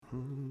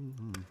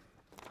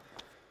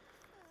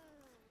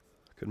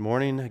Good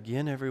morning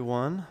again,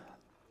 everyone.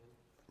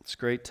 It's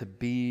great to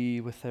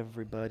be with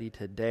everybody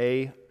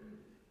today.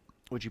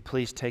 Would you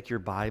please take your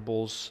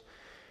Bibles,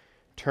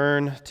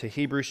 turn to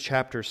Hebrews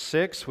chapter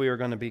 6. We are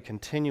going to be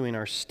continuing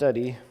our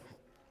study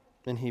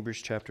in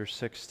Hebrews chapter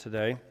 6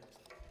 today.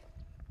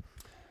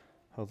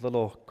 A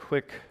little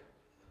quick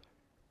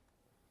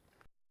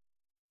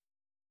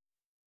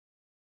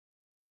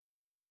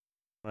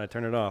when I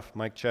turn it off.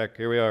 Mic check.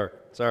 Here we are.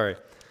 Sorry.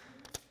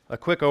 A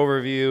quick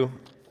overview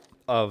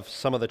of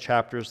some of the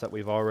chapters that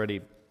we've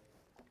already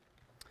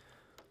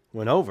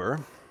went over.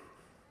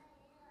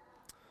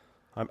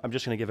 I'm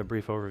just going to give a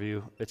brief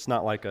overview. It's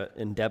not like an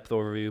in-depth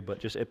overview, but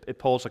just it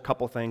pulls a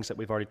couple things that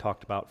we've already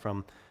talked about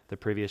from the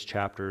previous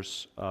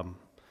chapters.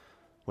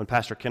 When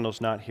Pastor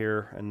Kendall's not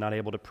here and not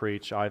able to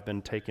preach, I've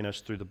been taking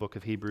us through the book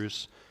of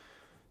Hebrews.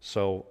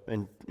 So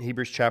in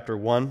Hebrews chapter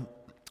 1,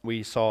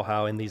 we saw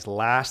how in these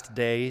last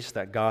days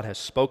that God has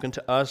spoken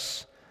to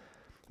us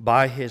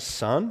by His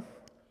Son,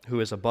 who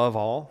is above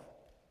all.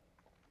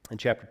 In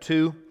chapter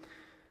 2,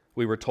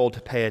 we were told to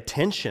pay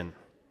attention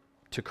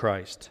to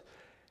Christ.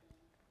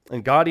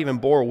 And God even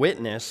bore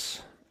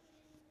witness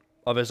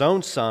of His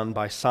own Son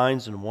by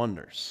signs and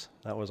wonders.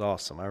 That was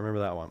awesome. I remember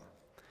that one.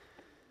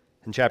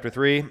 In chapter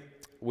 3,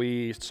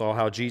 we saw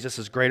how Jesus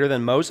is greater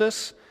than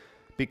Moses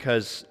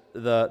because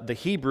the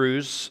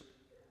Hebrews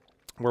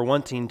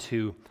were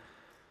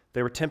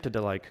they were tempted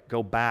to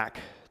go back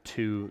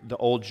to the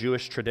old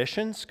Jewish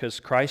traditions because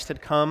Christ had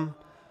come,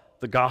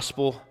 the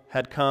gospel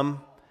had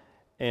come,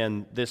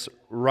 and this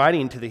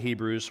writing to the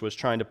Hebrews was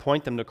trying to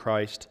point them to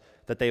Christ,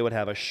 that they would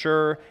have a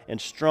sure and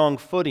strong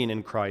footing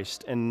in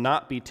Christ and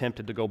not be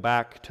tempted to go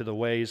back to the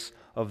ways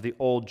of the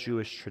old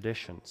Jewish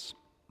traditions.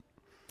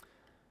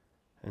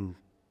 And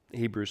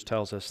Hebrews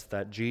tells us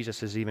that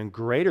Jesus is even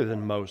greater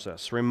than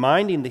Moses,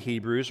 reminding the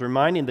Hebrews,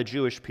 reminding the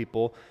Jewish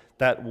people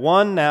that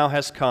one now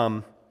has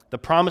come, the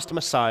promised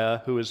Messiah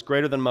who is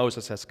greater than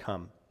Moses has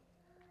come.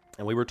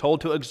 And we were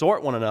told to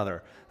exhort one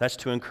another. That's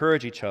to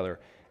encourage each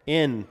other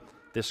in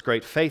this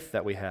great faith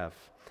that we have.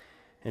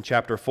 In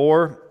chapter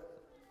 4,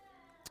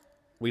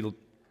 we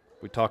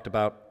talked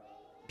about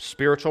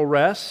spiritual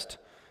rest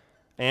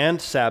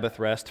and Sabbath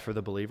rest for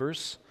the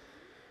believers,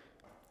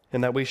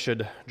 and that we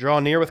should draw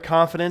near with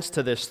confidence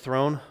to this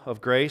throne of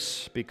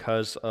grace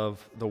because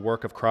of the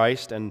work of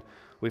Christ. And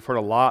we've heard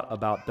a lot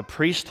about the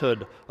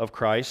priesthood of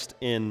Christ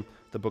in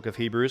the book of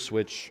Hebrews,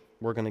 which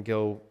we're going to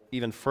go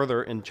even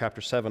further in chapter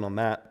 7 on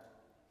that.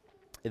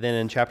 And then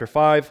in chapter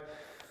 5,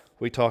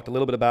 we talked a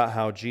little bit about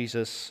how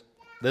Jesus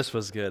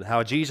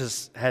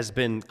has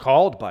been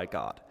called by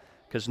God,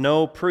 because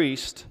no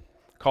priest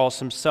calls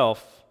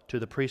himself to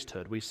the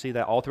priesthood. We see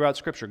that all throughout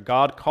Scripture.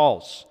 God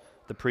calls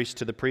the priest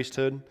to the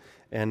priesthood,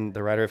 and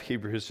the writer of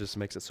Hebrews just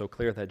makes it so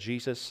clear that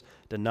Jesus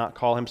did not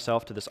call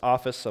himself to this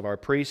office of our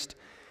priest.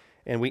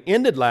 And we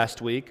ended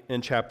last week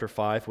in chapter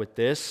 5 with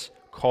this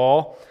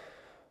call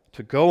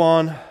to go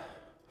on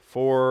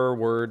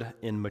forward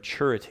in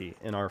maturity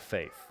in our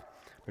faith.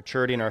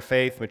 Maturity in our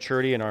faith,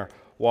 maturity in our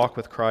walk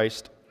with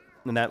Christ.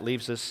 And that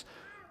leaves us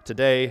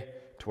today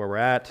to where we're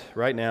at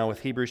right now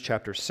with Hebrews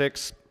chapter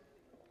 6.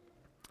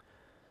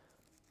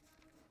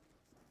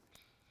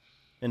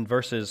 In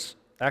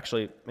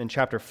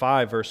chapter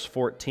 5, verse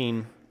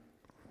 14.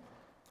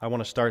 I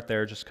want to start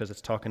there just because it's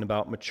talking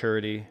about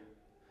maturity,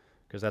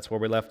 because that's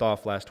where we left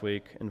off last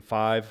week. In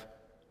 5,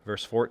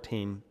 verse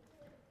 14.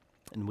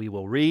 And we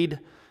will read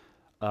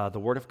the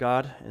Word of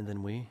God, and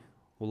then we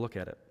will look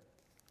at it.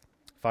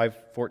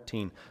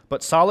 5:14.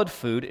 But solid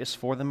food is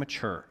for the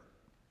mature,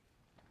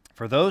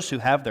 for those who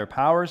have their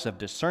powers of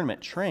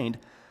discernment trained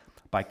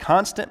by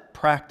constant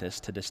practice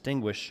to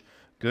distinguish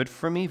good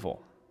from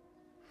evil.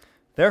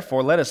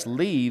 Therefore, let us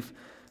leave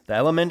the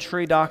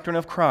elementary doctrine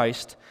of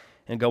Christ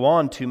and go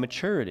on to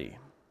maturity,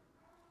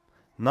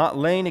 not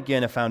laying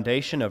again a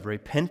foundation of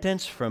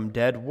repentance from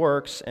dead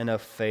works and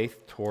of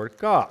faith toward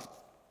God,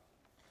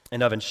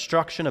 and of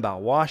instruction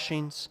about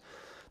washings,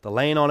 the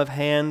laying on of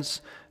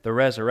hands, the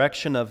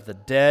resurrection of the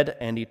dead,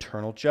 and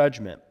eternal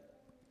judgment.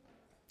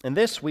 And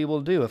this we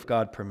will do if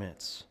God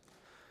permits.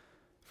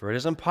 For it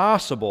is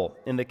impossible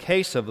in the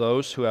case of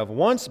those who have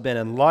once been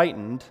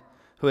enlightened,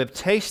 who have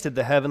tasted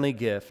the heavenly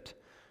gift,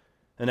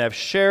 and have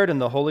shared in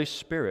the Holy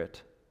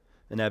Spirit,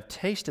 and have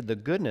tasted the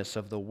goodness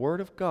of the Word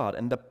of God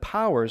and the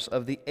powers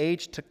of the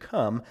age to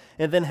come,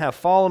 and then have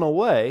fallen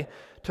away,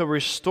 to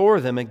restore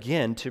them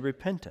again to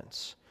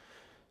repentance,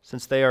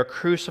 since they are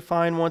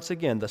crucifying once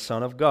again the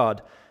Son of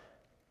God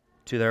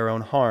to their own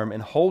harm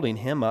and holding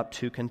Him up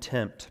to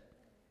contempt.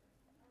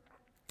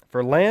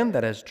 For land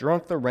that has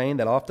drunk the rain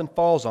that often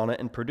falls on it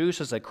and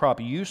produces a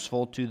crop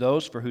useful to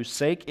those for whose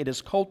sake it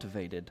is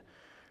cultivated,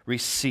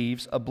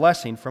 receives a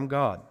blessing from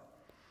God.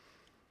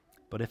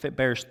 But if it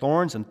bears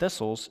thorns and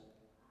thistles,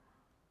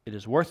 it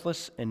is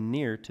worthless and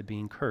near to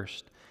being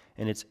cursed,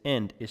 and its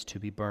end is to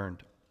be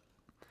burned.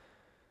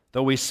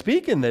 Though we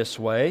speak in this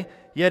way,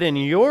 yet in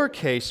your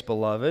case,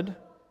 beloved,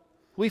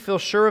 we feel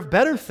sure of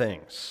better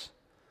things,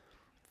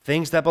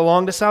 things that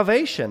belong to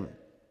salvation.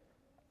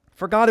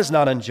 For God is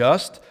not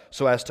unjust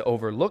so as to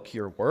overlook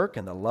your work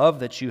and the love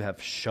that you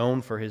have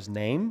shown for His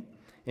name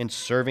in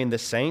serving the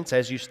saints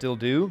as you still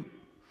do.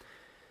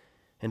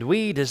 And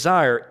we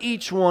desire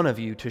each one of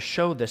you to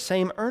show the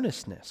same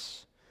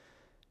earnestness,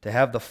 to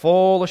have the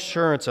full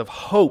assurance of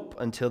hope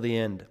until the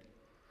end,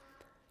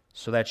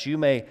 so that you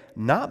may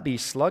not be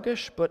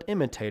sluggish, but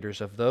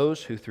imitators of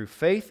those who through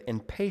faith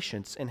and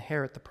patience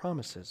inherit the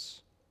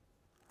promises.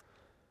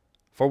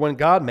 For when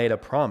God made a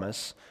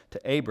promise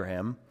to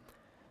Abraham,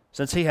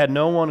 since he had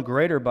no one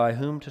greater by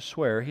whom to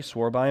swear, he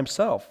swore by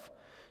himself,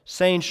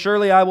 saying,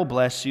 Surely I will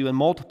bless you and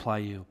multiply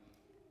you.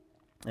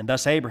 And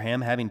thus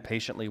Abraham, having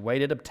patiently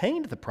waited,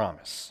 obtained the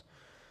promise.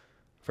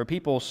 For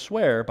people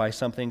swear by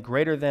something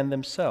greater than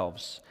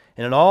themselves,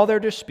 and in all their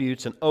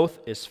disputes an oath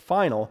is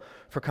final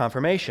for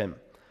confirmation.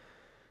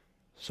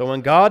 So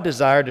when God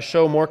desired to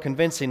show more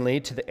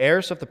convincingly to the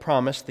heirs of the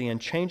promise the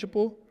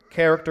unchangeable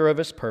character of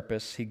His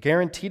purpose, He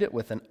guaranteed it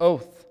with an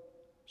oath,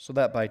 so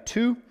that by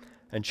two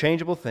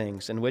unchangeable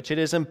things, in which it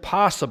is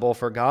impossible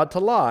for God to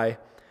lie,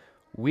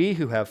 we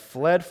who have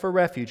fled for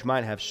refuge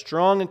might have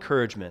strong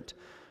encouragement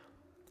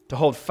to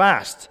hold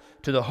fast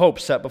to the hope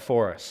set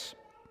before us.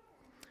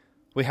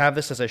 We have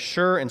this as a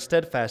sure and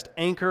steadfast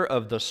anchor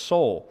of the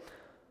soul,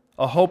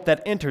 a hope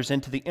that enters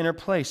into the inner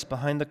place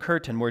behind the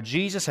curtain, where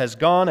Jesus has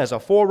gone as a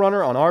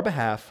forerunner on our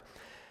behalf,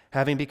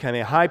 having become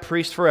a high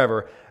priest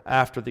forever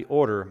after the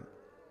order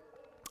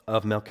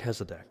of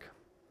Melchizedek.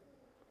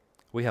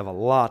 We have a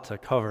lot to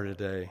cover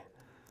today.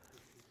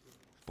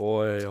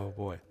 Boy, oh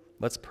boy.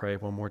 Let's pray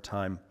one more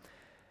time.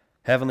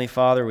 Heavenly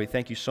Father, we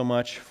thank you so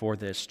much for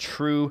this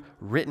true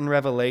written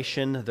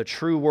revelation, the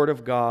true Word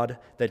of God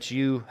that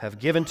you have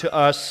given to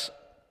us.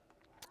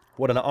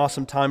 What an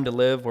awesome time to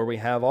live, where we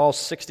have all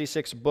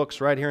 66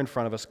 books right here in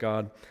front of us,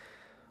 God.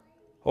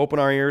 Open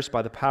our ears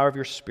by the power of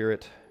your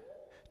Spirit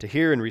to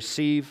hear and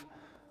receive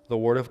the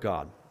Word of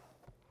God.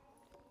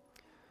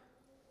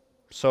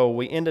 So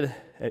we ended,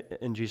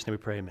 in Jesus' name we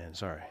pray, amen.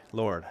 Sorry,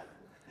 Lord.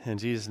 In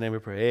Jesus' name we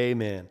pray,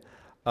 amen.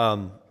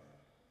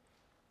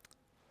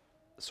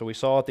 So we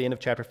saw at the end of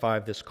chapter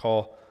 5 this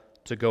call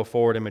to go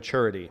forward in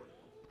maturity.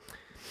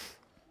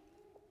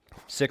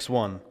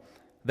 6:1.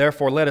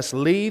 Therefore let us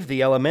leave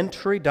the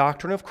elementary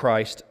doctrine of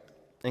Christ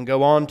and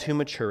go on to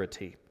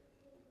maturity.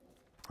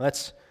 We're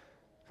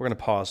going to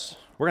pause.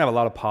 We're going to have a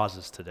lot of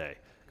pauses today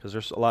because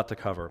there's a lot to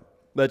cover.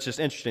 But it's just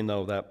interesting,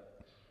 though, that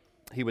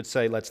he would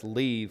say, let's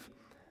leave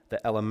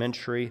the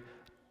elementary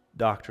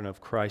doctrine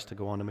of Christ to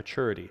go on to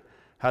maturity.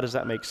 How does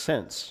that make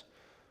sense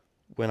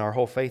when our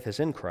whole faith is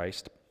in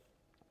Christ?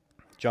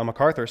 John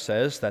MacArthur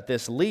says that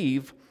this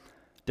leave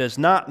does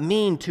not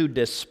mean to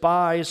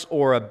despise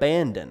or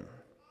abandon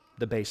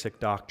the basic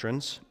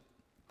doctrines,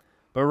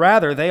 but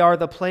rather they are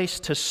the place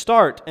to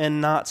start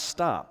and not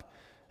stop.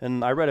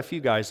 And I read a few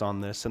guys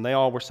on this, and they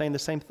all were saying the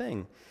same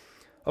thing.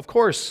 Of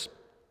course,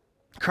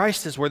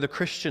 Christ is where the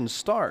Christian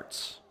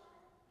starts.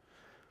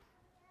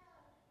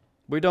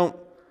 We don't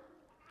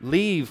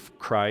leave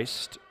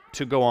Christ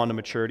to go on to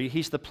maturity.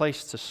 He's the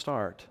place to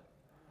start.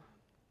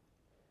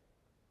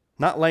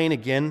 Not laying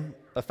again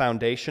a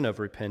foundation of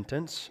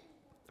repentance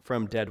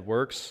from dead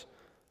works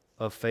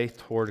of faith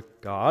toward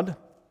God,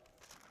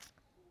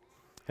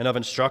 and of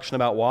instruction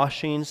about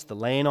washings, the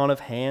laying on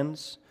of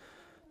hands,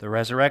 the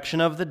resurrection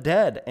of the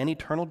dead, and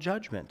eternal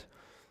judgment.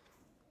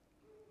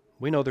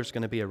 We know there's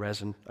going to be a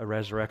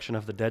resurrection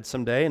of the dead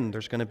someday, and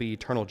there's going to be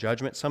eternal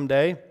judgment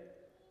someday.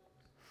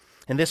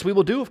 And this we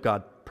will do if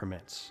God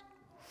permits.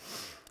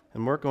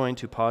 And we're going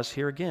to pause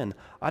here again.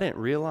 I didn't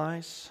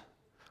realize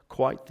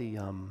quite the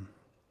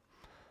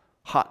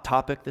hot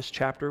topic this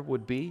chapter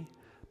would be,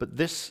 but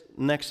this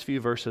next few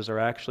verses are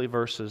actually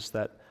verses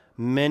that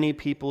many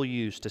people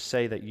use to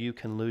say that you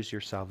can lose your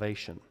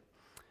salvation.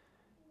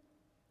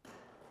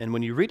 And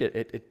when you read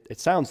it, it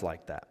sounds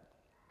like that.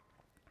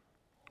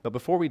 But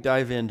before we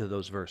dive into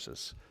those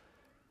verses,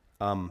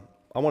 I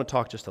want to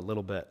talk just a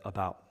little bit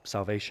about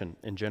salvation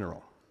in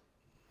general.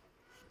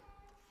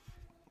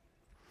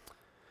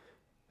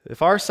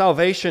 If our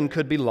salvation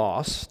could be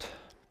lost,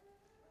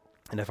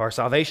 and if our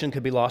salvation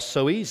could be lost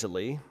so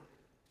easily,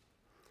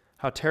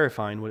 how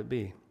terrifying would it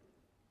be?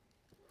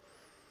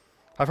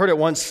 I've heard it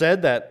once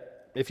said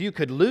that if you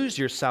could lose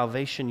your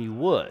salvation, you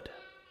would.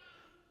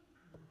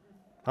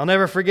 I'll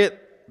never forget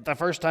the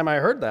first time I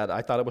heard that.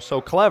 I thought it was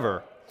so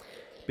clever,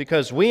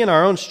 because we in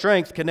our own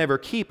strength can never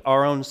keep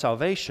our own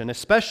salvation,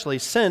 especially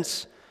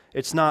since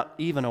it's not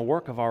even a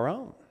work of our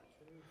own.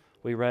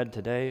 We read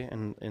today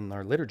in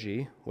our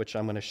liturgy, which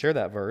I'm going to share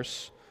that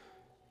verse,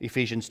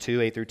 Ephesians 2,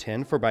 8 through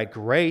 10, for by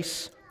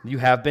grace you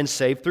have been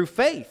saved through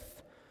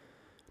faith.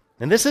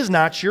 And this is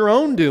not your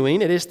own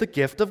doing, it is the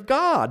gift of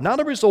God, not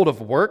a result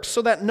of works,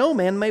 so that no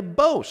man may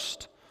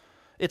boast.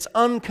 It's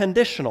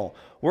unconditional.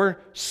 We're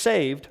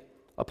saved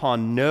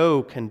upon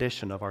no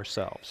condition of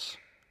ourselves.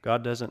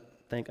 God doesn't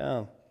think,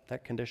 oh,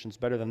 that condition's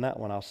better than that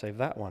one, I'll save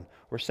that one.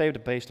 We're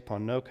saved based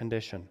upon no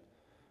condition.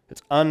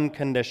 It's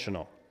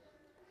unconditional.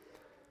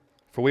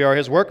 For we are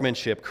His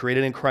workmanship,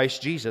 created in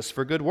Christ Jesus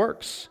for good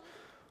works,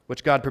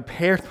 which God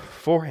prepared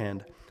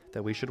beforehand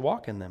that we should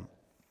walk in them.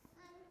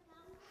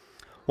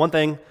 One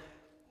thing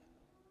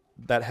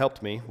that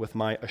helped me with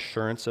my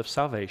assurance of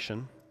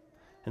salvation,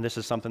 and this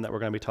is something that we're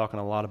going to be talking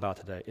a lot about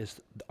today, is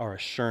our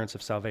assurance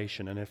of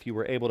salvation. And if you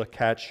were able to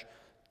catch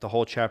the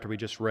whole chapter we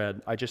just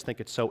read, I just think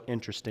it's so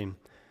interesting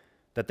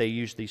that they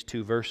use these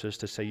two verses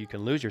to say you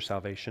can lose your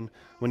salvation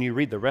when you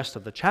read the rest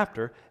of the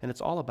chapter, and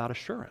it's all about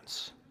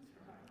assurance.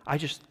 I'm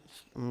just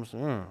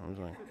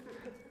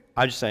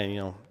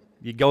saying,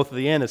 you go through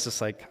the end, it's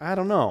just like, I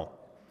don't know.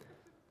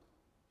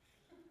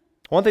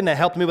 One thing that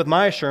helped me with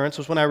my assurance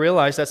was when I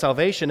realized that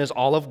salvation is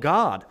all of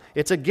God.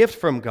 It's a gift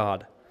from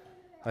God.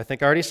 I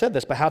think I already said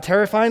this, but how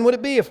terrifying would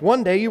it be if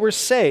one day you were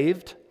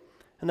saved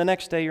and the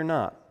next day you're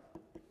not?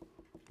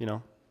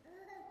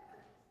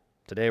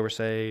 Today we're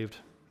saved.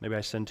 Maybe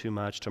I sin too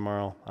much.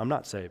 Tomorrow I'm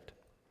not saved.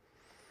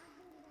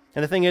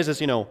 And the thing is,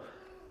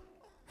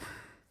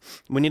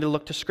 we need to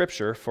look to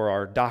Scripture for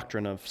our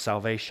doctrine of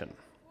salvation.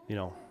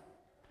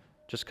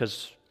 Just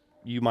because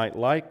you might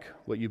like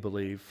what you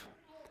believe,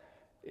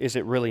 is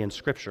it really in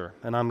Scripture?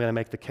 And I'm going to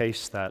make the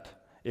case that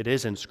it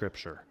is in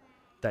Scripture,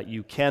 that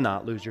you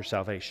cannot lose your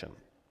salvation.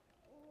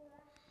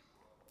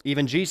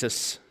 Even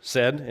Jesus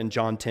said in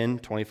John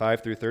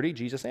 10:25-30,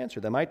 Jesus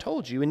answered them, I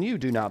told you, and you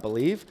do not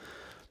believe.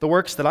 The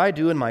works that I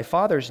do in my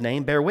Father's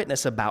name bear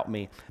witness about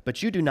me,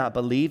 but you do not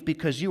believe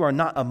because you are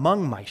not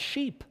among my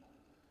sheep.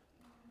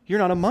 You're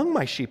not among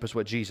my sheep is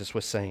what Jesus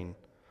was saying.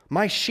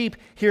 My sheep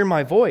hear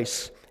my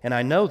voice, and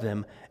I know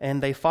them,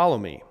 and they follow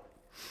me.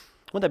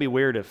 Wouldn't that be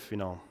weird if,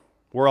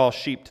 we're all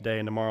sheep today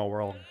and tomorrow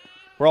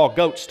we're all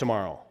goats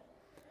tomorrow?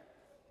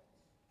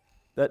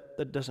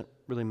 That doesn't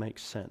really make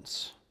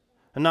sense.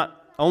 And not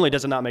only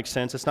does it not make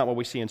sense, it's not what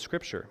we see in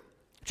Scripture.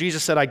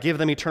 Jesus said, I give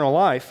them eternal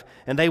life,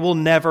 and they will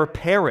never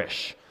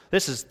perish.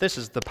 This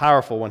is the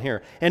powerful one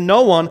here. And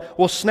no one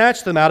will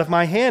snatch them out of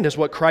my hand, is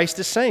what Christ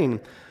is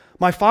saying.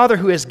 My Father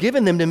who has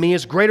given them to me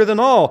is greater than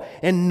all,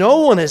 and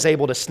no one is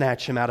able to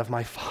snatch them out of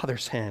my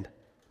Father's hand.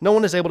 No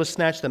one is able to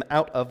snatch them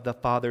out of the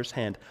Father's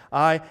hand.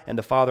 I and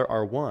the Father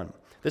are one.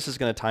 This is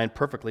going to tie in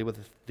perfectly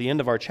with the end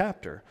of our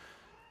chapter,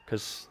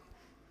 because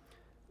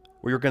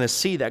we're going to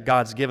see that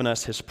God's given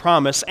us His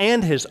promise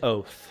and His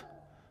oath.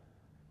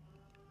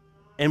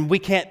 And we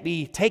can't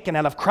be taken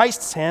out of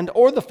Christ's hand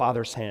or the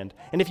Father's hand.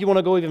 And if you want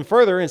to go even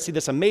further and see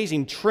this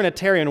amazing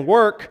Trinitarian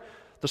work,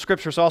 the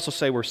Scriptures also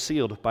say we're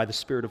sealed by the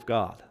Spirit of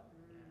God.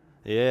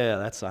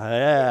 That's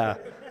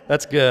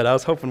good. I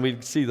was hoping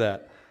we'd see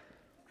that.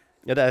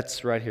 Yeah,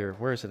 that's right here.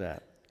 Where is it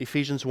at?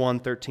 Ephesians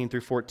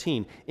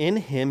 1:13-14. In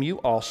Him you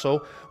also,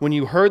 when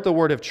you heard the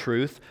word of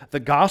truth, the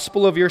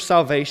gospel of your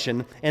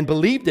salvation, and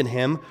believed in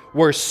Him,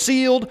 were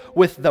sealed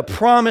with the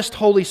promised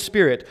Holy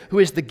Spirit, who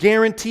is the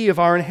guarantee of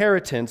our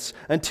inheritance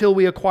until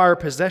we acquire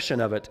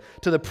possession of it,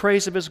 to the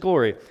praise of His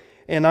glory.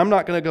 And I'm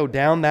not going to go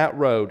down that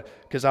road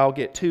because I'll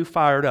get too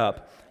fired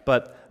up,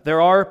 but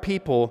there are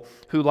people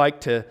who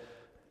like to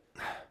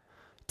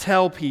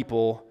tell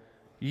people,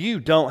 you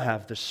don't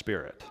have the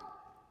Spirit.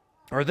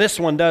 Or this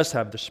one does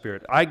have the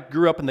Spirit. I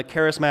grew up in the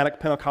charismatic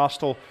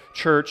Pentecostal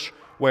church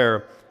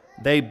where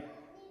they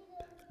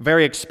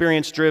very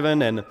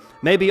experience-driven, and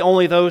maybe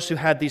only those who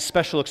had these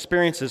special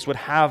experiences would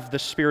have the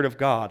Spirit of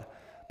God.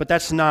 But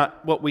that's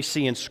not what we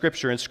see in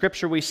Scripture. In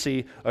Scripture we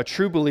see a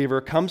true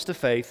believer comes to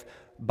faith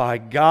by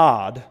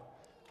God,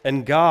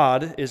 and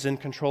God is in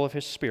control of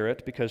His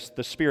Spirit because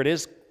the Spirit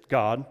is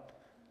God.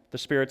 The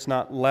Spirit's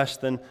not less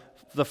than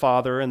the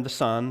Father and the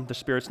Son. The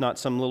Spirit's not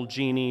some little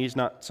genie. He's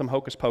not some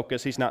hocus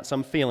pocus. He's not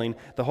some feeling.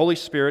 The Holy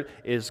Spirit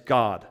is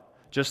God,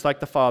 just like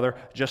the Father,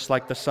 just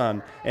like the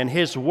Son. And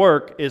His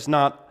work is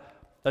not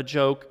a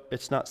joke.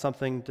 It's not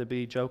something to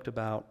be joked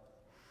about.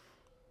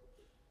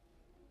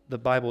 The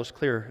Bible is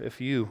clear. If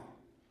you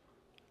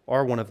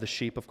are one of the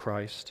sheep of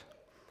Christ,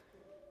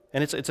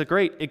 and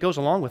it goes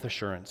along with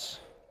assurance.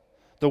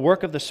 The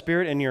work of the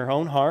Spirit in your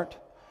own heart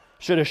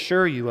should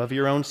assure you of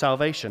your own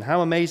salvation.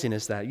 How amazing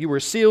is that? You were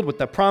sealed with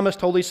the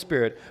promised Holy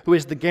Spirit, who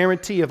is the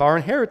guarantee of our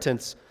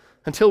inheritance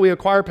until we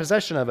acquire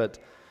possession of it,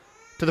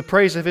 to the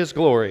praise of His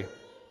glory.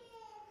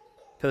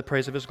 To the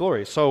praise of His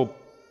glory. So,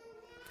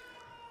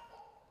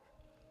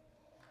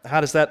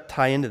 how does that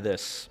tie into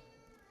this?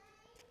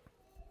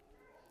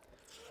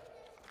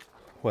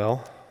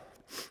 Well,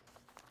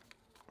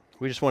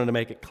 we just wanted to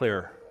make it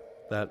clear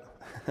that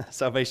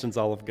salvation's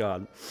all of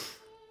God.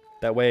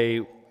 That way,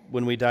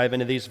 when we dive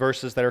into these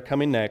verses that are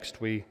coming next,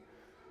 we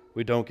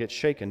don't get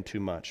shaken too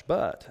much.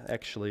 But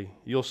actually,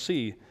 you'll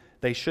see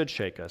they should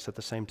shake us at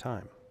the same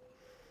time.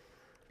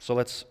 So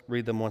let's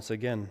read them once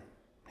again.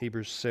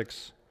 Hebrews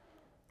 6,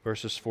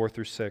 verses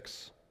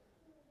 4-6.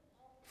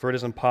 For it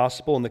is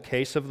impossible in the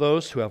case of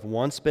those who have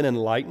once been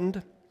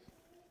enlightened,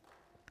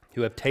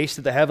 who have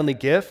tasted the heavenly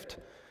gift,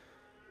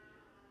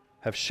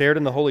 have shared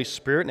in the Holy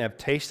Spirit, and have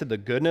tasted the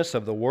goodness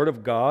of the Word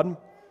of God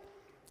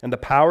and the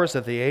powers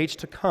of the age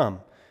to come,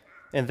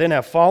 and then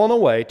have fallen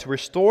away, to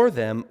restore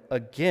them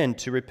again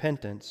to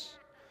repentance,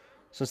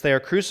 since they are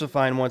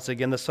crucifying once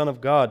again the Son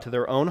of God to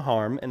their own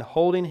harm and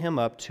holding Him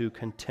up to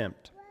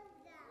contempt.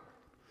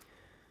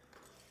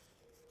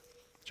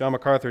 John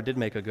MacArthur did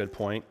make a good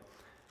point.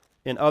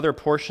 In other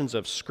portions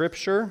of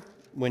Scripture,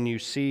 when you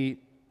see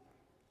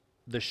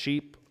the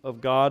sheep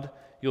of God,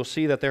 you'll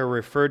see that they're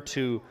referred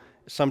to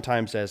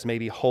sometimes as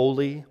maybe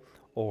holy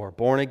or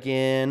born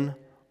again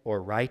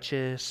or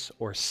righteous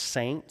or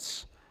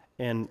saints.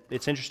 And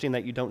it's interesting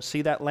that you don't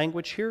see that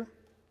language here.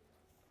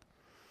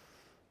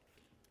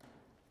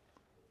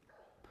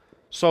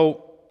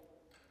 So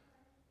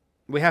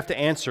we have to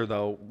answer,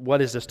 though,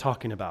 what is this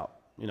talking about?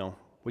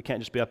 We can't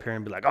just be up here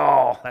and be like,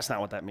 oh, that's not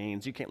what that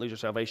means. You can't lose your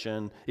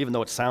salvation, even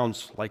though it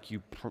sounds like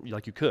you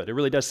could. It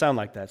really does sound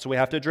like that. So we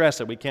have to address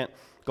it. We can't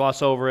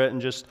gloss over it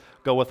and just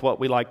go with what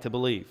we like to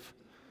believe.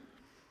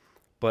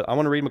 But I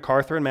want to read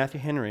MacArthur and Matthew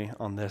Henry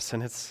on this,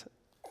 and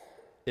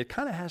it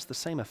kind of has the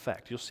same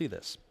effect. You'll see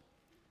this.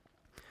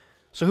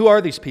 So who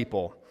are these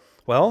people?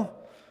 Well,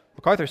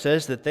 MacArthur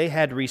says that they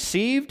had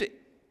received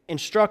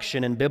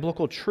instruction in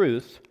biblical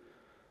truth,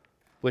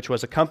 which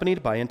was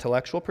accompanied by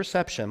intellectual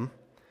perception.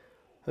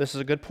 This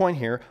is a good point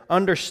here.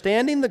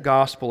 Understanding the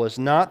gospel is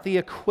not the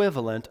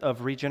equivalent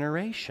of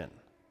regeneration.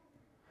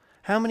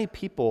 How many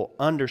people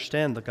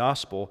understand the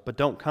gospel but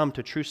don't come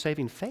to true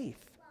saving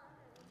faith?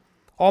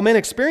 All men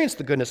experience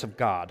the goodness of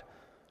God,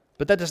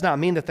 but that does not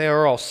mean that they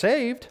are all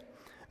saved.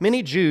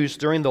 Many Jews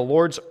during the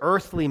Lord's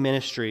earthly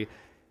ministry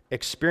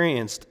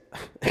experienced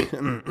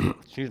the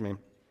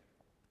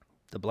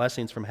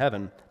blessings from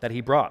heaven that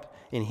he brought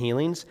in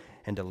healings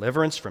and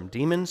deliverance from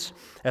demons,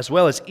 as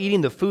well as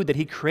eating the food that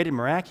he created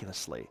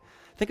miraculously.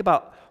 Think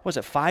about,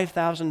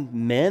 5,000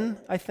 men,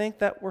 I think,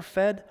 that were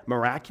fed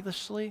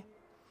miraculously?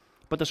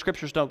 But the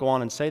scriptures don't go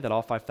on and say that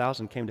all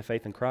 5,000 came to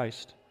faith in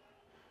Christ.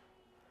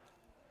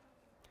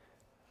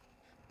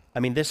 I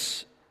mean,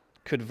 this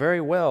could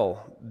very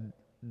well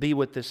be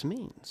what this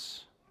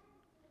means.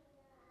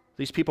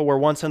 These people were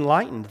once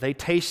enlightened. They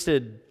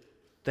tasted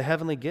the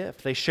heavenly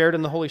gift. They shared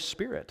in the Holy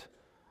Spirit.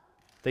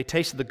 They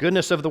tasted the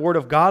goodness of the Word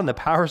of God and the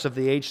powers of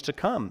the age to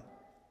come,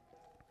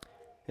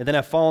 and then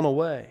have fallen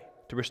away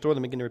to restore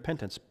them again to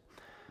repentance.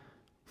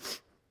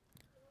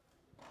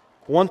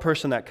 One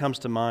person that comes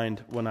to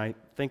mind when I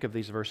think of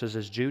these verses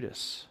is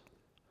Judas.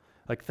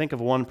 Think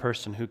of one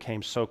person who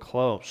came so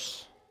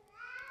close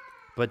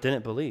but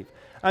didn't believe.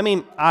 I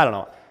mean, I don't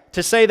know.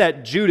 To say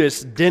that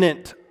Judas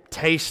didn't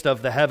taste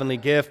of the heavenly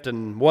gift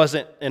and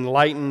wasn't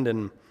enlightened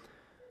and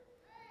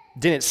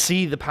didn't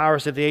see the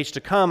powers of the age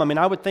to come, I mean,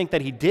 I would think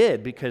that he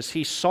did, because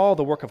he saw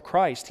the work of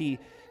Christ. He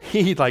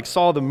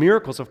saw the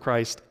miracles of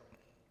Christ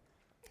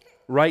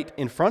right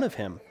in front of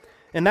him.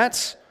 And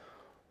that's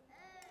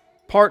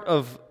part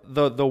of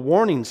the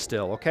warning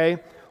still, okay?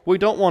 We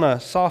don't want to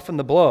soften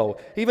the blow.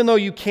 Even though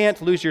you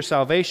can't lose your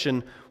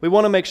salvation, we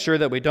want to make sure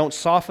that we don't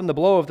soften the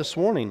blow of this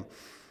warning.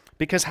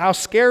 Because how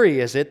scary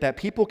is it that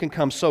people can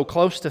come so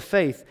close to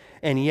faith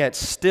and yet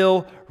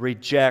still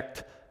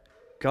reject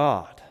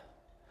God?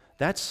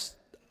 That's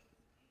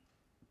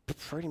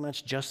pretty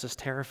much just as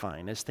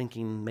terrifying as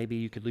thinking maybe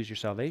you could lose your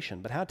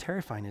salvation. But how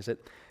terrifying is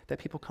it that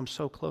people come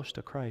so close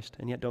to Christ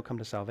and yet don't come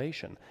to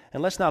salvation?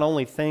 And let's not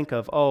only think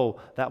of,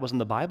 that was in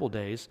the Bible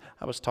days.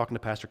 I was talking to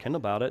Pastor Kendall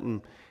about it,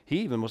 and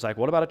he even was like,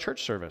 what about a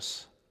church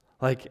service?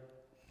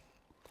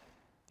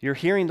 You're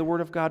hearing the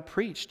Word of God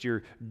preached.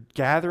 You're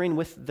gathering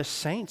with the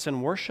saints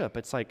in worship.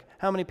 It's like,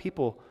 how many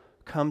people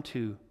come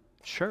to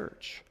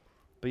church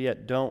but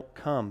yet don't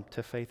come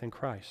to faith in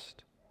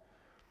Christ?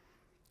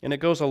 And it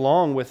goes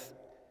along with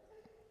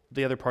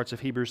the other parts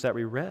of Hebrews that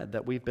we read,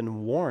 that we've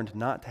been warned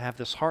not to have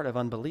this heart of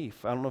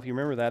unbelief. I don't know if you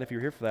remember that. If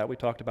you're here for that, we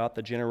talked about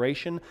the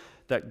generation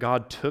that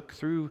God took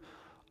through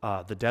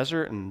the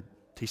desert, and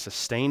he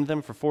sustained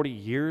them for 40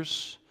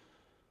 years.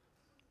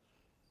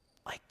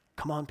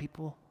 Come on,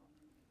 people.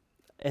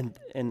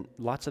 And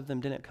lots of them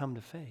didn't come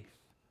to faith.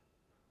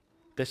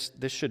 This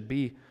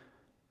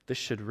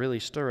should really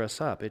stir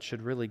us up. It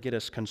should really get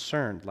us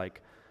concerned,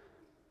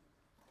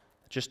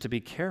 just to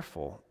be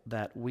careful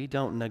that we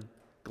don't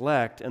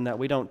neglect and that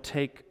we don't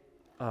take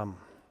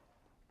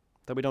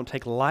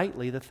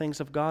lightly the things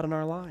of God in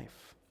our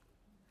life.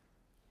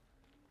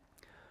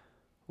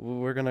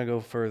 We're going to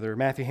go further.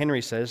 Matthew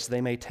Henry says,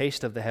 they may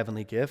taste of the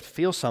heavenly gift,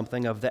 feel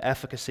something of the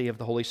efficacy of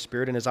the Holy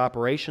Spirit and his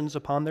operations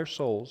upon their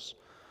souls,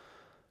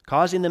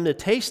 causing them to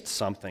taste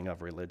something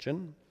of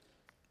religion,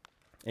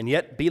 and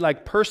yet be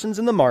like persons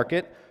in the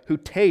market who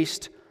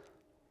taste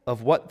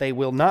of what they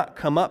will not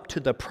come up to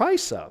the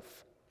price of,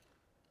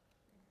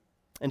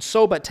 and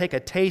so but take a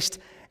taste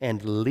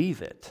and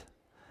leave it.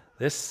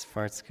 This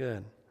part's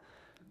good.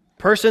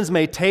 Persons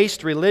may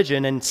taste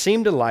religion and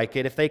seem to like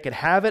it if they could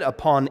have it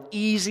upon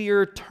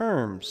easier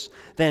terms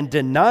than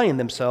denying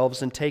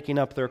themselves and taking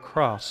up their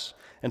cross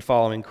and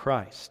following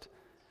Christ.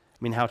 I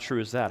mean, how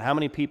true is that? How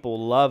many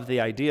people love the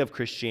idea of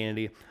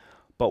Christianity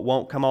but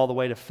won't come all the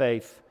way to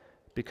faith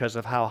because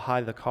of how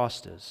high the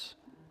cost is?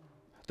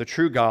 The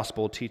true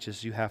gospel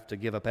teaches you have to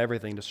give up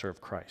everything to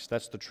serve Christ.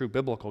 That's the true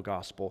biblical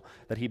gospel,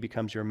 that he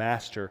becomes your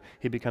master,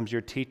 he becomes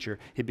your teacher,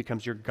 he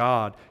becomes your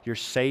God, your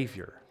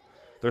Savior.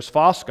 There's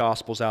false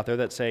gospels out there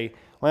that say,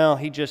 well,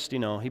 he just,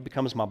 he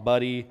becomes my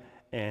buddy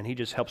and he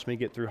just helps me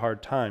get through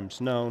hard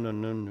times. No.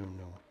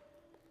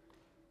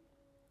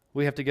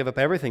 We have to give up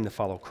everything to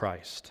follow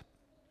Christ.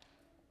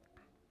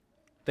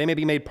 They may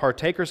be made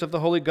partakers of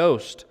the Holy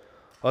Ghost,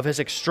 of his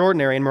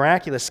extraordinary and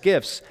miraculous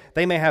gifts.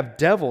 They may have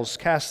devils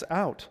cast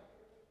out.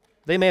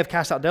 They may have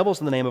cast out devils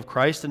in the name of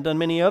Christ and done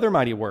many other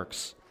mighty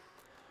works.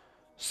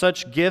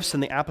 Such gifts in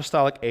the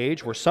apostolic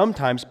age were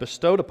sometimes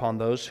bestowed upon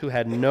those who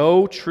had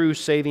no true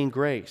saving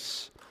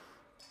grace.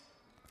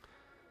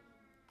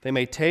 They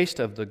may taste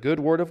of the good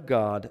word of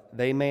God.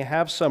 They may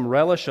have some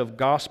relish of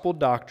gospel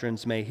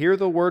doctrines, may hear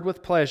the word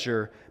with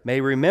pleasure,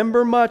 may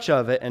remember much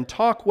of it and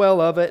talk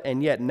well of it,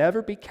 and yet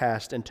never be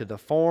cast into the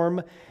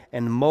form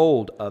and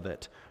mold of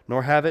it,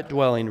 nor have it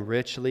dwelling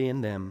richly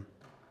in them.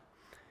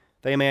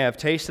 They may have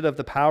tasted of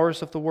the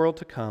powers of the world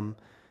to come.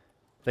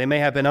 They may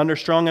have been under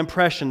strong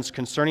impressions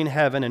concerning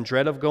heaven and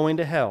dread of going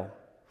to hell.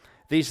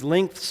 These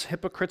lengths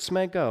hypocrites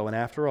may go, and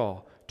after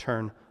all,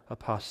 turn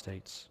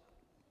apostates.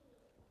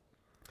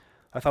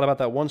 I thought about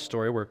that one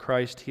story where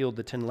Christ healed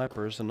the 10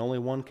 lepers and only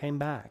one came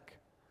back.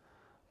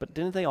 But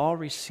didn't they all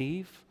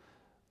receive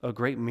a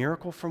great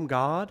miracle from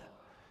God?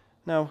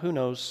 Now, who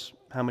knows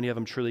how many of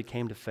them truly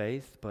came to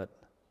faith, but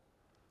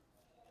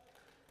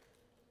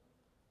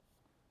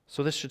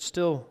so this should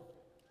still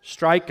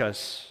strike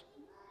us,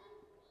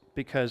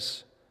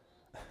 because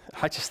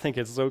I just think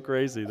it's so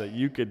crazy that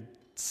you could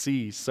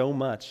see so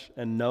much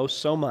and know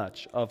so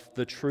much of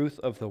the truth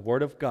of the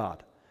Word of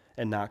God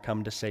and not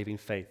come to saving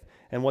faith.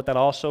 And what that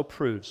also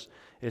proves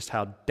is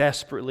how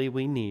desperately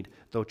we need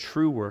the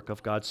true work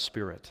of God's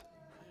Spirit.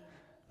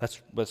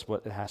 That's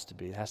what it has to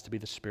be. It has to be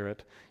the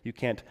Spirit. You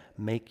can't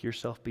make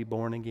yourself be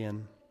born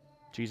again.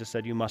 Jesus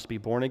said you must be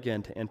born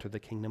again to enter the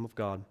kingdom of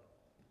God.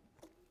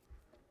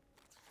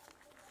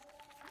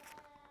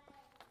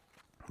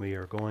 We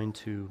are going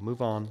to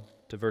move on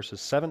to verses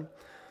 7.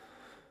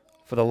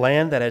 For the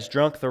land that has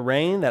drunk the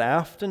rain that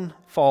often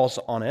falls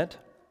on it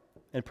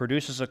and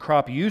produces a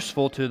crop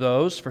useful to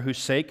those for whose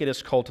sake it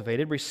is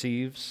cultivated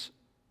receives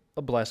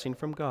a blessing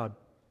from God.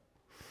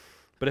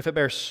 But if it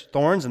bears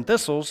thorns and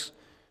thistles,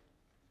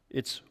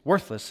 it's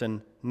worthless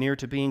and near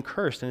to being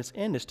cursed, and its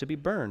end is to be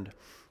burned.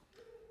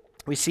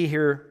 We see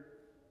here,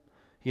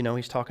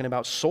 he's talking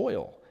about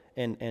soil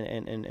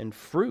and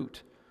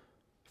fruit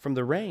from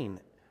the rain.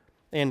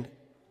 And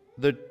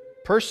the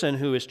person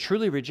who is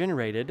truly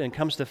regenerated and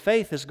comes to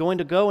faith is going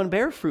to go and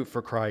bear fruit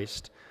for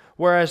Christ,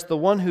 whereas the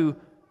one who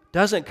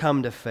doesn't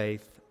come to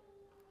faith,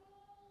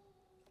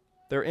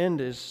 their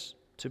end is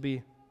to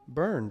be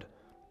burned.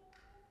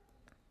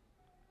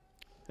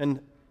 And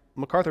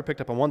MacArthur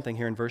picked up on one thing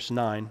here in verse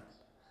 9.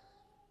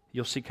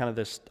 You'll see kind of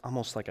this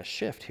almost like a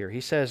shift here.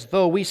 He says,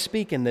 though we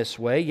speak in this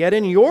way, yet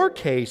in your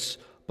case,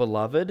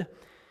 beloved,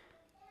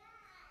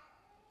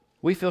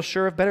 we feel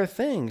sure of better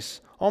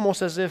things,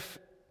 almost as if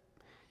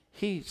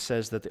he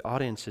says that the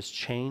audience has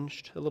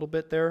changed a little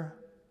bit there.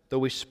 Though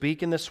we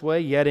speak in this way,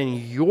 yet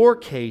in your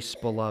case,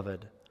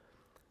 beloved,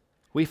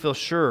 we feel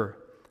sure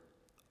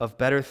of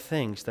better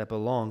things that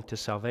belong to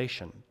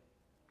salvation.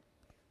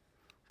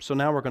 So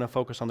now we're going to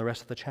focus on the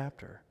rest of the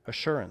chapter.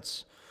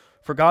 Assurance.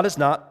 For God is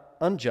not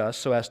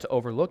unjust so as to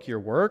overlook your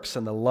works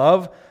and the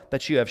love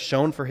that you have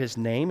shown for His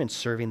name in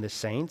serving the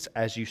saints,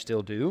 as you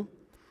still do.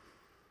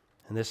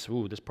 And this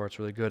part's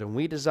really good. And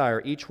we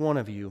desire each one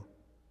of you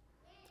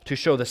to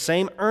show the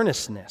same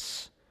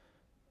earnestness.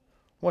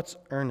 What's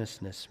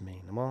earnestness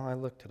mean? Well, I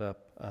looked it up.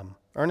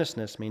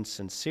 Earnestness means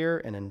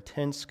sincere and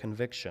intense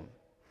conviction.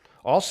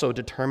 Also,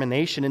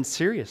 determination and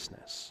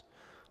seriousness.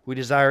 We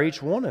desire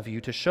each one of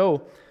you to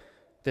show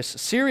this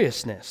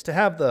seriousness, to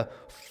have the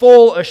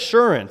full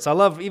assurance. I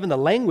love even the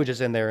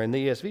languages in there in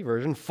the ESV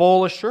version.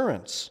 Full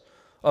assurance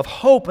of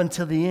hope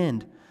until the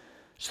end,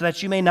 so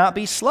that you may not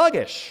be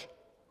sluggish.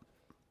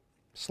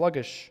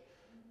 Sluggish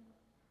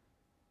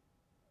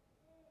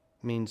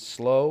means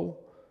slow,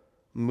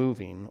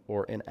 moving,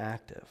 or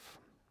inactive.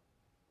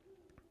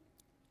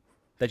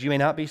 That you may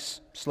not be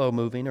slow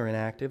moving or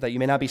inactive, that you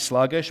may not be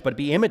sluggish, but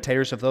be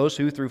imitators of those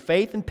who through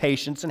faith and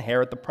patience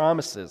inherit the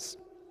promises.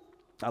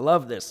 I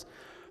love this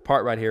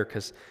part right here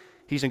because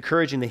he's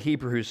encouraging the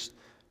Hebrews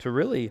to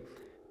really,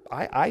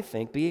 I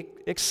think, be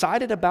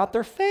excited about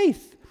their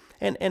faith.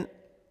 And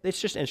it's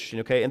just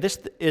interesting, okay? And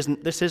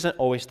this isn't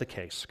always the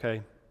case,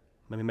 okay?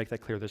 Let me make that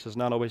clear. This is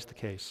not always the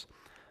case.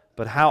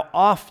 But how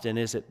often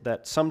is it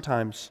that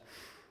sometimes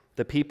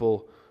the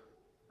people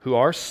who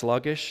are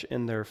sluggish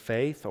in their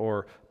faith,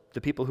 or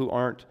the people who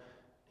aren't,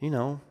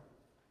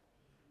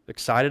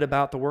 excited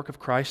about the work of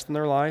Christ in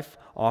their life,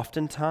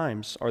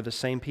 oftentimes are the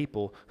same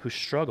people who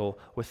struggle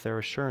with their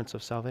assurance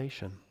of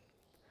salvation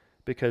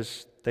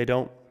because they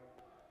don't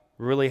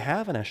really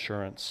have an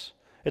assurance.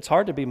 It's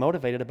hard to be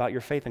motivated about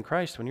your faith in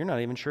Christ when you're not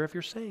even sure if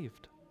you're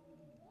saved.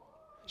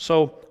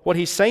 So what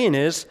he's saying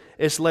is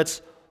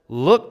let's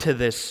look to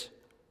this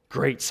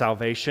great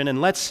salvation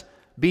and let's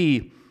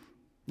be,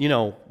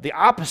 the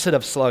opposite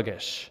of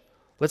sluggish.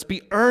 Let's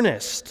be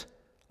earnest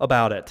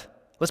about it.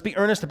 Let's be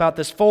earnest about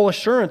this full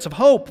assurance of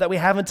hope that we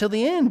have until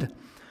the end.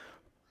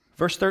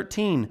 Verse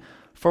 13,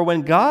 for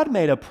when God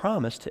made a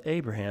promise to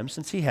Abraham,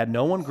 since he had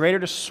no one greater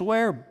to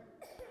swear,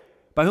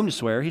 by whom to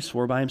swear, he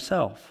swore by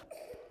himself,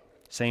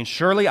 saying,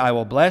 surely I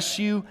will bless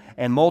you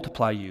and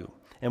multiply you.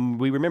 And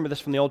we remember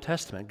this from the Old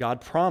Testament. God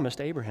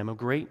promised Abraham a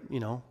great,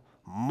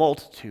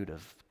 multitude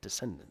of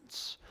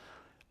descendants.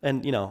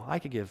 And, I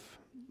could give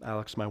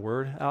Alex my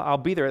word. I'll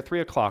be there at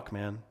 3 o'clock,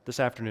 man, this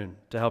afternoon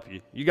to help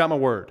you. You got my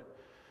word.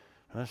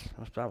 That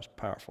was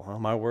powerful, huh?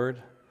 My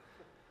word.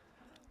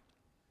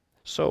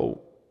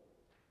 So,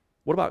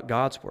 what about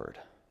God's word?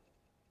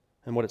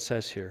 And what it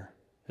says here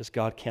is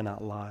God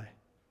cannot lie.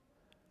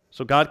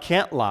 So God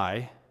can't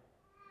lie,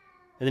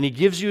 and then he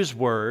gives you his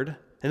word,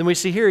 and then we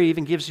see here he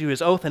even gives you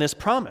his oath and his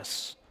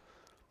promise.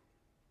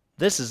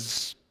 This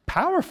is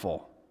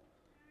powerful.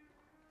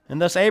 And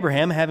thus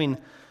Abraham,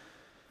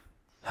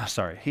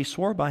 he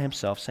swore by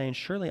himself, saying,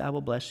 "Surely I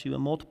will bless you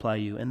and multiply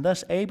you." And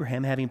thus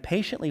Abraham, having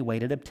patiently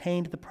waited,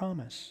 obtained the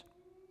promise.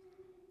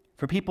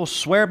 For people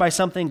swear by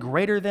something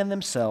greater than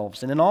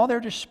themselves, and in all their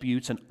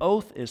disputes an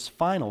oath is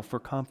final for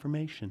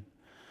confirmation.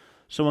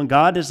 So when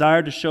God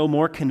desired to show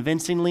more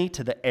convincingly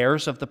to the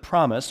heirs of the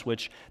promise,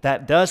 which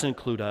that does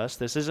include us,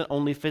 this isn't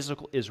only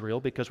physical Israel,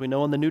 because we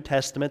know in the New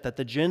Testament that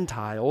the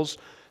Gentiles,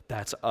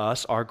 that's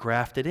us, are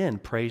grafted in.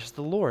 Praise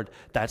the Lord.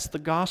 That's the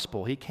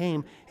gospel. He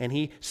came and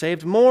he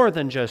saved more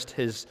than just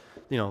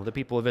the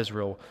people of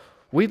Israel.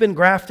 We've been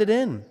grafted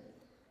in.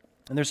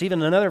 And there's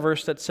even another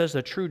verse that says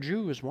the true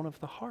Jew is one of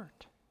the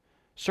heart.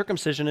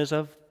 Circumcision is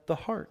of the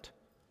heart,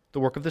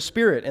 the work of the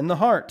Spirit in the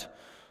heart.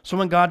 So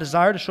when God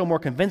desired to show more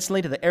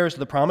convincingly to the heirs of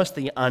the promise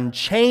the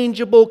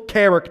unchangeable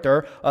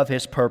character of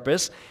his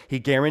purpose, he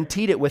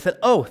guaranteed it with an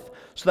oath,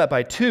 so that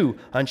by two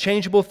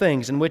unchangeable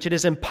things in which it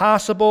is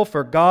impossible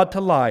for God to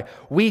lie,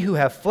 we who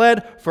have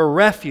fled for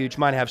refuge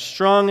might have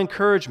strong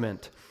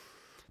encouragement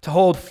to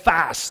hold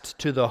fast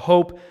to the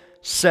hope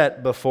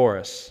set before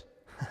us.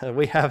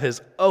 We have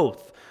his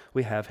oath.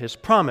 We have his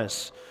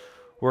promise.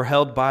 We're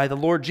held by the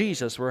Lord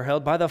Jesus. We're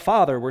held by the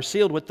Father. We're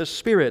sealed with the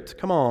Spirit.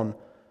 Come on.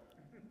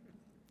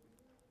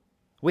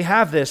 We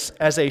have this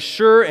as a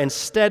sure and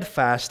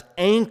steadfast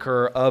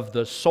anchor of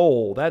the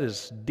soul. That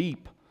is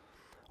deep.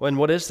 And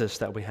what is this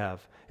that we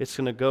have? It's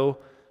going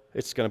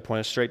to point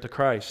us straight to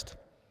Christ.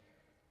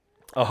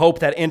 A hope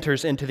that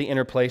enters into the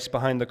inner place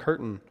behind the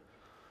curtain,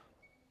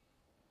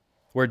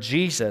 where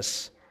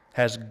Jesus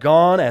has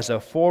gone as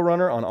a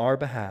forerunner on our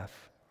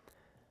behalf,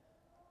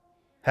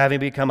 having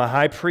become a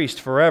high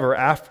priest forever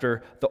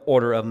after the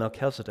order of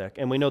Melchizedek.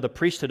 And we know the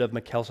priesthood of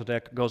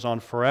Melchizedek goes on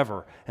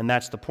forever, and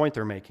that's the point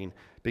they're making,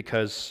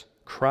 because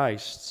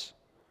Christ's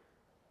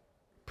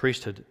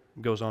priesthood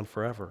goes on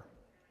forever.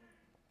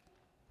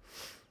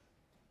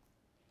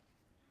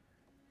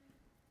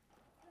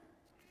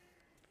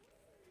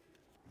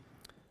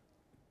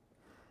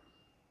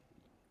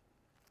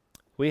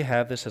 We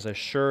have this as a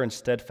sure and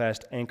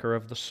steadfast anchor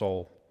of the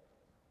soul.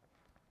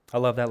 I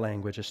love that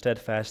language, a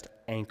steadfast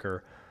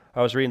anchor.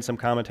 I was reading some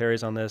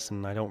commentaries on this,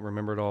 and I don't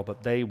remember it all,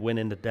 but they went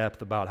into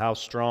depth about how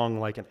strong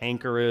like an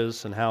anchor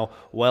is and how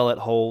well it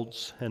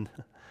holds. And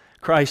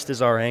Christ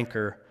is our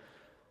anchor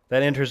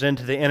that enters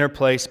into the inner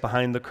place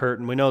behind the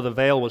curtain. We know the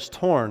veil was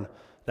torn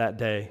that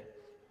day.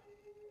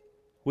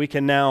 We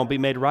can now be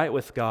made right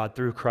with God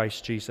through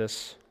Christ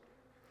Jesus,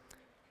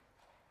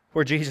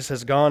 where Jesus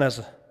has gone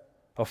as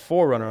a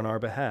forerunner on our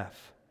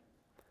behalf.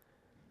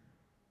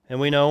 And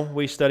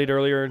we studied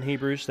earlier in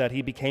Hebrews that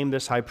he became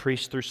this high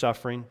priest through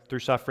suffering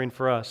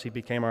for us. He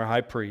became our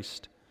high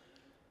priest,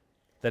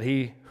 that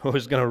he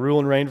was going to rule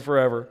and reign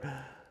forever.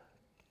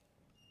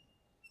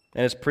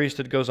 And his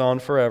priesthood goes on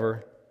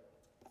forever.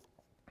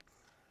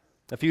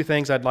 A few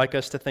things I'd like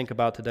us to think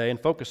about today and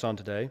focus on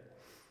today.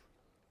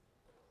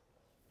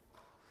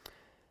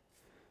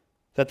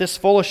 That this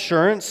full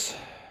assurance,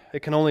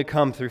 it can only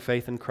come through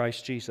faith in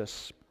Christ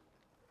Jesus.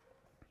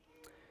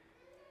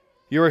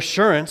 Your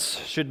assurance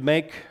should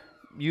make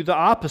you the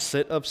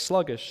opposite of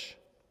sluggish.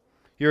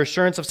 Your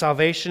assurance of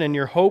salvation and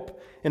your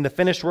hope in the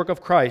finished work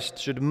of Christ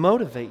should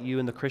motivate you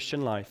in the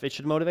Christian life. It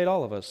should motivate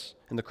all of us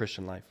in the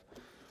Christian life.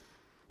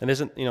 And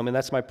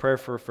that's my prayer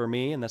for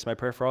me, and that's my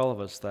prayer for all of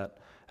us, that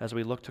as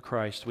we look to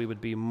Christ, we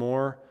would be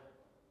more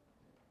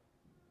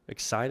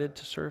excited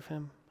to serve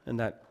him, and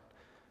that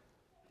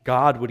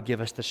God would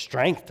give us the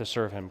strength to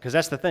serve him. Because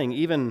that's the thing,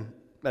 even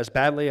as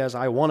badly as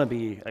I want to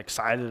be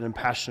excited and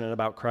passionate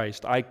about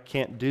Christ, I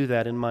can't do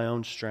that in my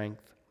own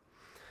strength.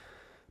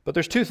 But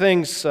there's two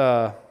things,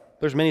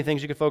 there's many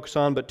things you could focus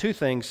on, but two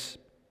things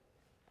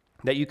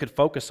that you could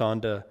focus on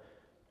to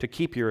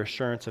keep your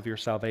assurance of your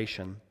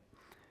salvation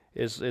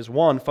is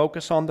one,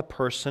 focus on the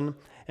person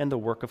and the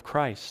work of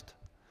Christ.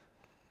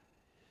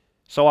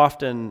 So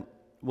often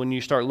when you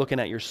start looking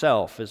at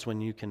yourself is when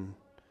you can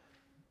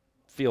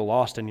feel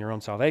lost in your own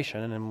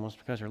salvation, and it's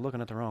because you're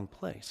looking at the wrong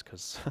place,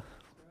 because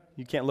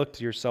you can't look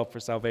to yourself for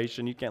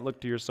salvation. You can't look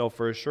to yourself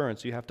for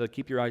assurance. You have to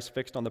keep your eyes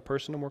fixed on the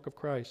person and work of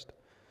Christ.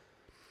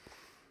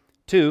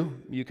 Two,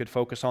 you could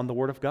focus on the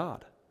Word of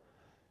God.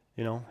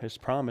 His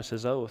promise,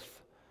 His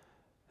oath.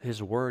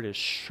 His Word is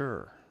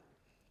sure.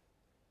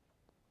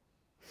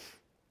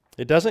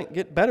 It doesn't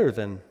get better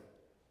than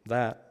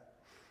that.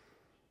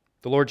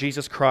 The Lord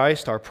Jesus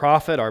Christ, our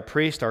prophet, our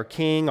priest, our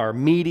king, our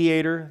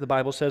mediator. The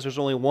Bible says there's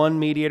only one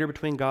mediator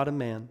between God and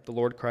man, the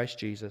Lord Christ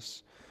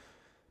Jesus.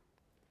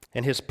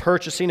 And his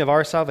purchasing of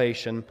our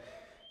salvation,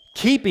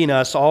 keeping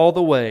us all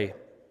the way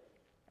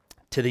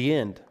to the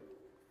end.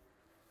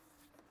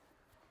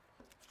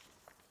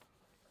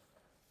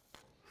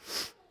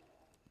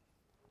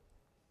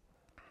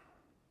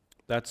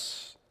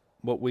 That's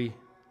what we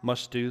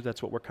must do.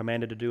 That's what we're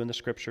commanded to do in the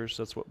Scriptures.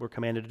 That's what we're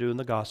commanded to do in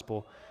the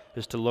gospel,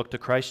 is to look to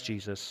Christ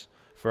Jesus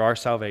for our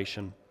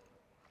salvation.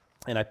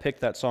 And I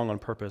picked that song on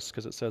purpose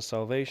because it says,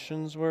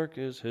 salvation's work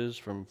is His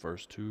from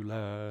first to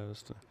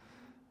last.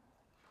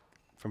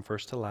 From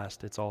first to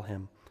last, it's all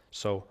Him.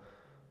 So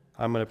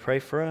I'm going to pray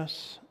for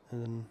us,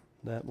 and then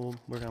that will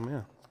work on me.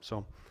 Yeah.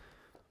 So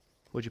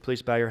would you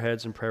please bow your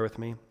heads and pray with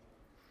me?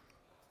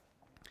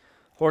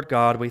 Lord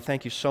God, we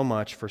thank you so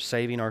much for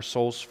saving our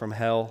souls from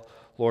hell.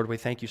 Lord, we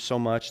thank you so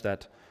much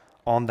that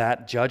on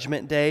that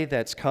judgment day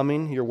that's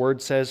coming, your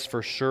word says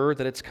for sure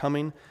that it's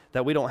coming,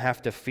 that we don't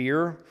have to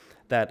fear,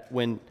 that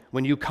when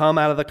you come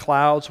out of the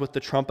clouds with the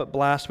trumpet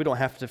blast, we don't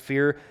have to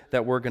fear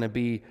that we're going to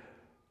be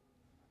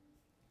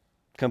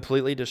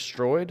completely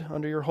destroyed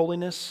under your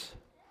holiness,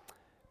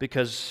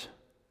 because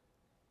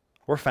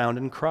we're found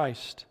in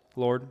Christ,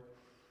 Lord.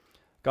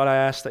 God, I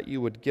ask that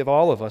you would give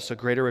all of us a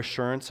greater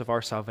assurance of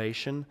our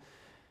salvation,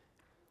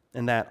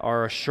 and that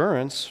our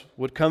assurance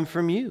would come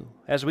from you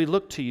as we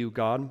look to you,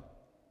 God.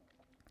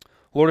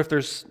 Lord, if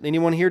there's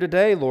anyone here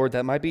today, Lord,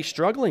 that might be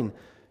struggling,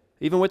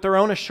 even with their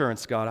own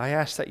assurance, God, I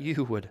ask that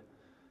you would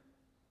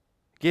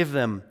give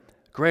them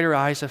greater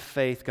eyes of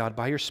faith, God,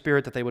 by your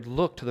Spirit, that they would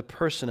look to the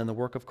person and the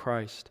work of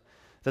Christ,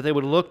 that they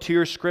would look to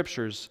your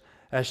Scriptures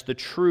as the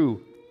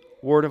true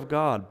Word of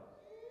God.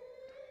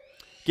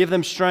 Give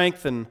them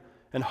strength and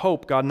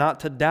hope, God, not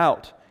to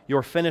doubt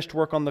your finished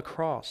work on the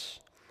cross.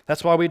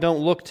 That's why we don't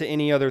look to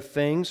any other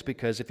things,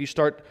 because if you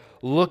start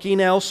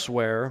looking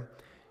elsewhere,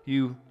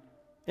 you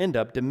end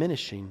up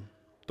diminishing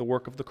the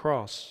work of the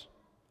cross.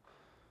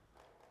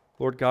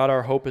 Lord God,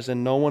 our hope is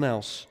in no one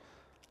else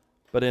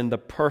but in the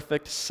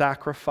perfect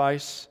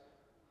sacrifice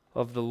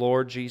of the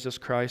Lord Jesus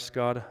Christ,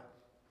 God.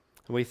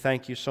 And we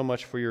thank you so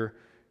much for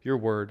your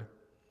word.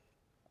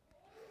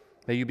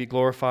 May you be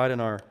glorified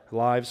in our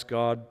lives,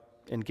 God,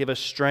 and give us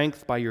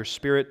strength by your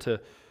Spirit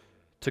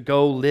to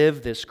go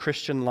live this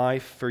Christian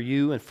life for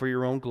you and for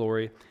your own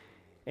glory.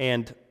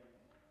 And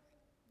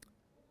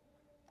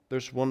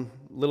there's one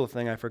little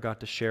thing I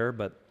forgot to share,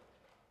 but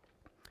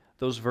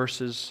those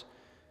verses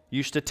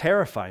used to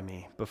terrify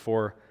me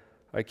before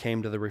I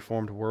came to the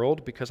Reformed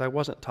world, because I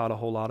wasn't taught a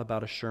whole lot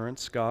about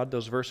assurance, God.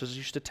 Those verses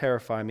used to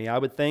terrify me. I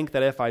would think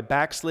that if I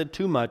backslid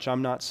too much,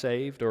 I'm not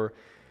saved, or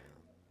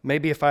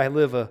maybe if I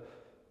live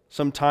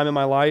some time in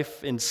my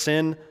life in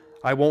sin,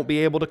 I won't be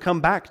able to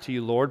come back to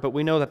you, Lord. But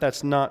we know that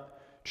that's not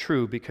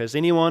true, because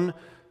anyone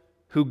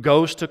who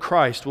goes to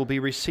Christ will be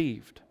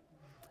received.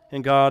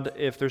 And God,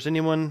 if there's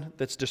anyone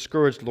that's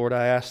discouraged, Lord,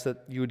 I ask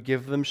that you would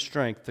give them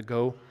strength to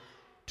go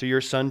to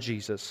your Son,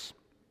 Jesus.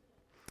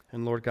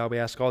 And Lord God, we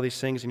ask all these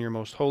things in your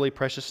most holy,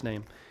 precious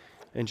name.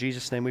 In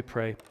Jesus' name we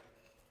pray.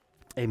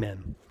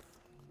 Amen.